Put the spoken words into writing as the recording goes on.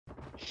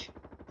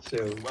So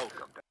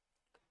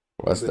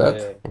What's I'm that?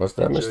 gonna What's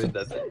that, enjoy mister?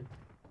 that.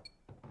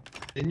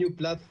 The new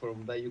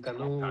platform that you can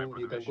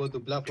go to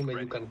platform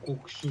and you can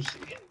cook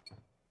sushi.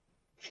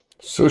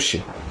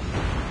 Sushi.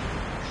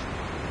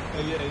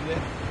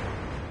 Yeah.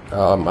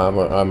 I'm a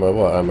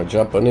what? I'm a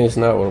Japanese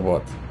now or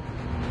what?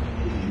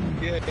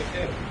 Yeah.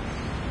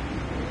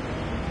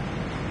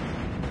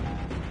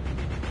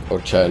 Or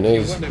You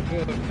Chinese? wanna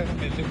go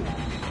have a look?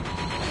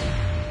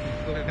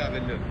 Go have a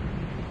look.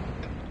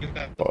 You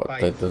have to Or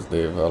fight. that is the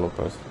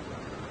developers.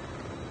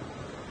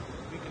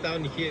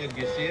 Down here,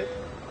 you see it?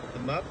 The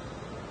map?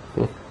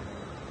 Yeah.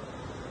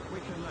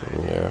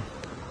 Yeah.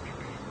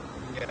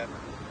 Yeah.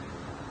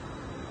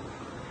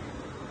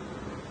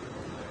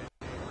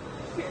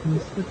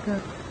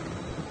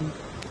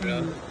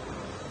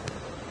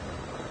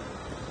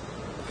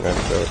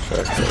 Let's go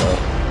check it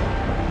out.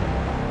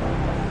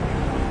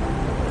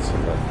 It's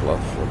in that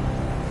platform.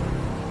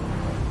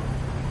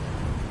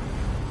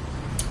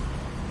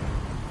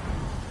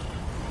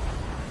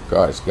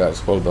 Guys,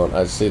 hold on.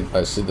 I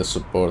see the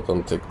support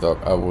on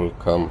TikTok. I will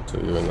come to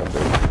you in a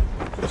bit.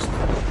 Just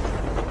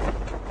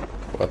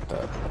what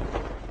the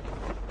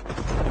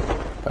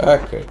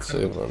heck? It's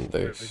even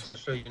this.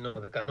 So you know,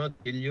 they cannot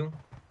kill you.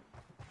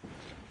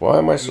 Why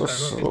am I You so cannot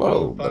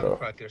slow, destroy bro?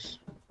 firecrackers.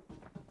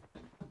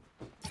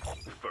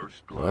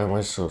 Why am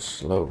I so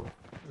slow?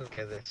 Look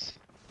at this.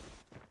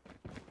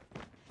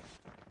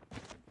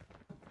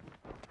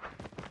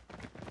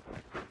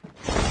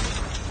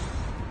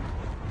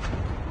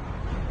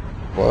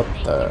 What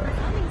the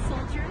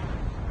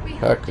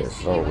heck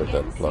is wrong with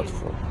that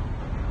platform?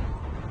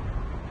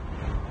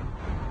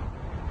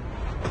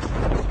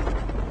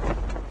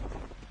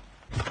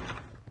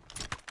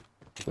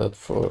 That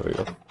for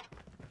real.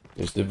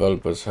 These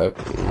developers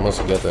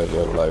must get a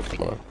real life,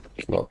 man.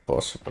 It's not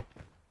possible.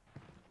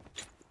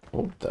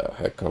 Who the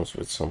heck comes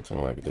with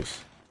something like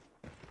this?